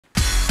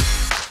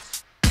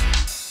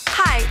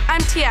I'm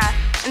Tia,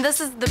 and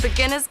this is the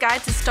beginner's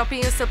guide to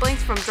stopping your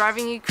siblings from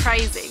driving you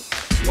crazy.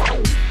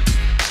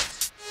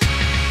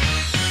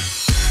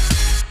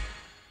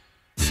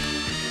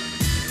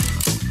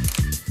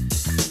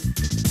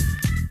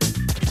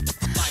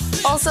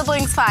 All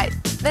siblings fight.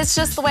 That's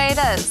just the way it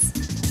is.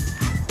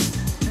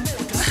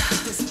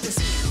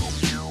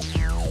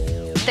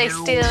 They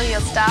steal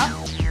your stuff.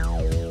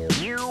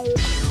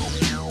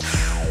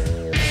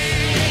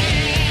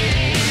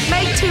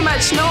 Make too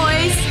much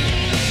noise.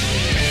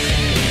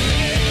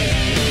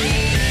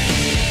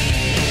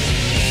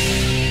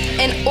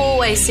 And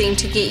always seem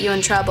to get you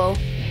in trouble.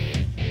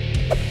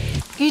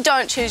 You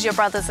don't choose your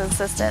brothers and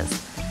sisters,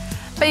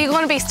 but you're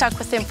going to be stuck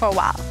with them for a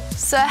while.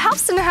 So it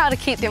helps to know how to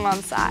keep them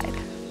on side.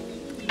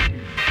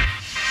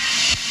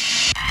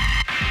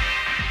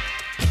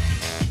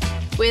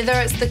 Whether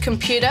it's the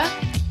computer,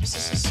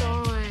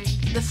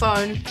 the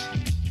phone,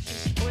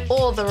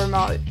 or the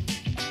remote.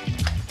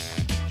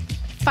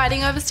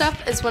 Fighting over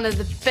stuff is one of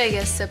the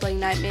biggest sibling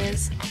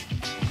nightmares.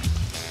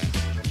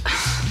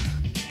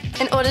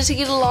 In order to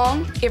get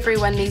along,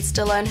 everyone needs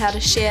to learn how to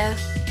share.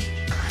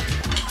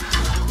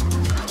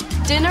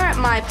 Dinner at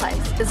my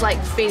place is like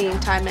feeding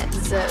time at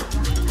zoo.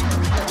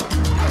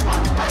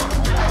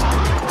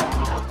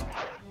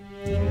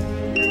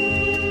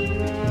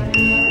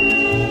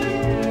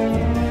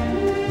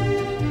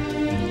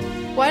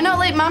 Why not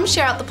let Mum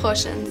share out the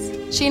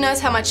portions? She knows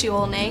how much you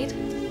all need.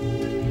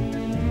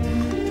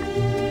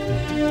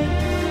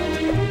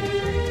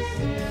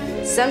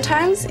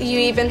 Sometimes you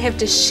even have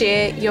to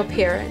share your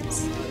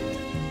parents.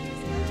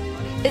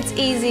 It's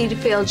easy to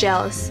feel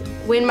jealous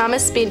when Mum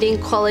is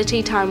spending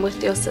quality time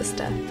with your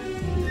sister.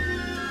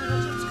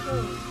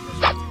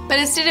 But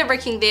instead of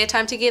wrecking their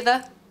time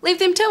together, leave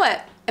them to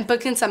it and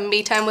book in some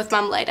me time with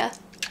Mum later.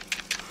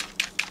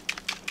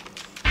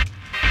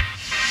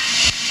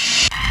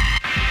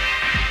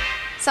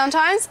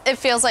 Sometimes it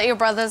feels like your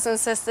brothers and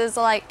sisters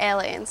are like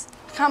aliens.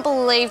 You can't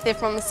believe they're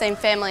from the same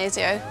family as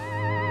you.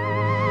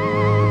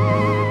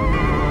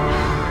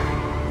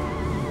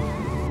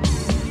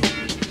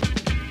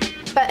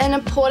 But an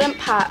important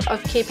part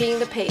of keeping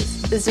the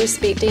peace is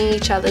respecting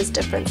each other's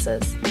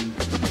differences.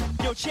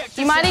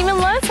 You might even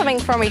learn something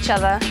from each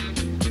other.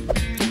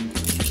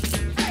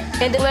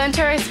 And learn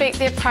to respect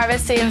their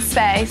privacy and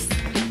space.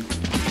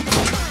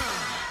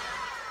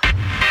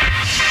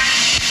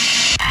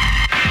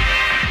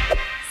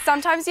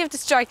 Sometimes you have to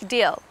strike a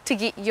deal to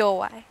get your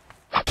way.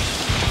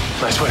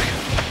 Nice work.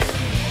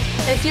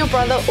 If your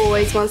brother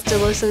always wants to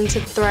listen to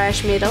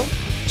thrash metal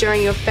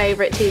during your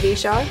favourite TV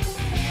show,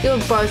 you'll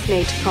both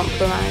need to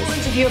compromise.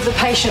 Point of view of the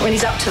patient when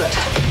he's up to it.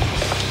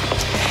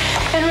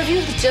 And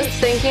review. Just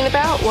thinking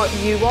about what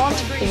you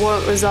want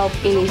won't resolve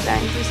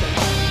anything.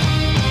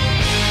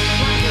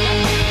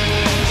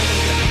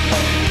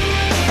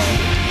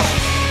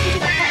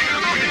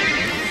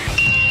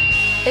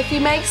 If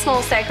you make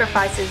small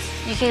sacrifices,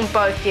 you can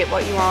both get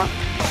what you want.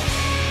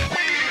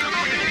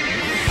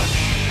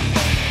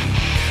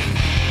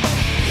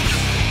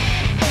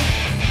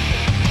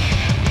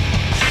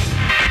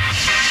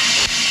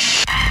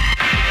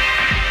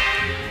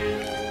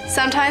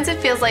 Sometimes it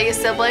feels like your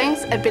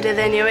siblings are better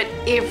than you at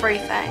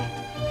everything.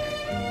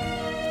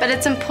 But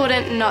it's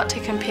important not to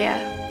compare.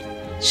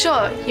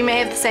 Sure, you may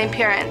have the same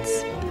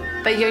parents,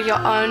 but you're your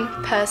own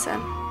person.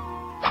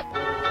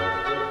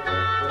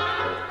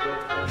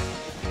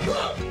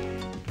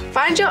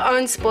 Find your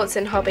own sports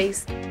and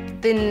hobbies,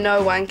 then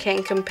no one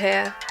can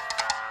compare.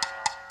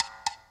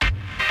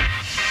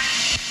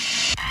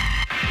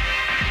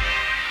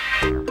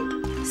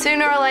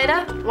 Sooner or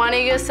later, one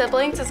of your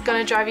siblings is going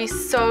to drive you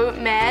so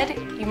mad,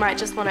 you might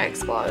just want to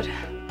explode.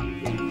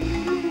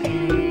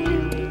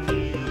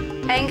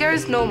 Anger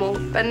is normal,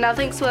 but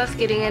nothing's worth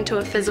getting into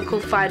a physical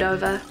fight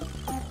over.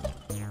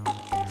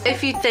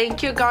 If you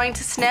think you're going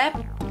to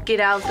snap, get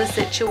out of the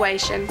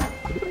situation.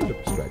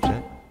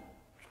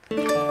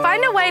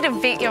 Find a way to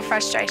vent your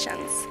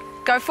frustrations.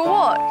 Go for a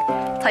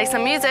walk, play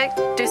some music,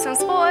 do some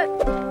sport,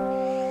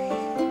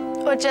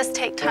 or just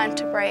take time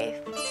to breathe.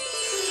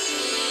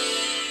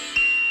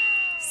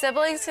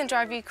 Siblings can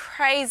drive you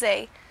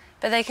crazy,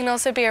 but they can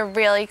also be a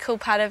really cool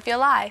part of your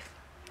life.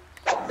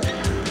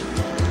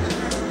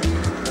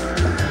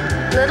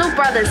 Little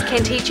brothers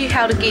can teach you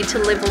how to get to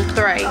level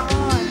 3.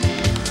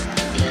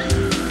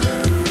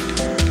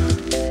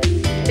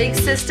 Big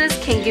sisters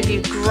can give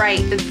you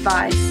great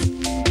advice.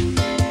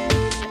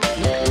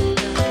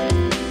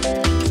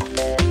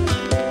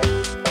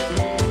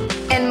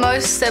 And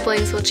most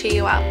siblings will cheer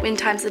you up when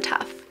times are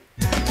tough.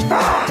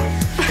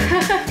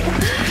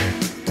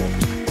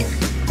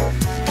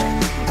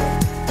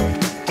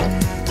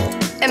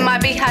 It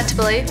might be hard to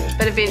believe,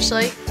 but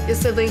eventually, your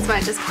siblings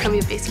might just become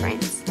your best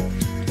friends.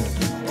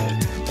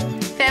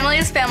 Family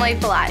is family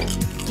for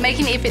life. Make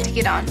an effort to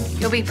get on.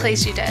 You'll be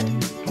pleased you did.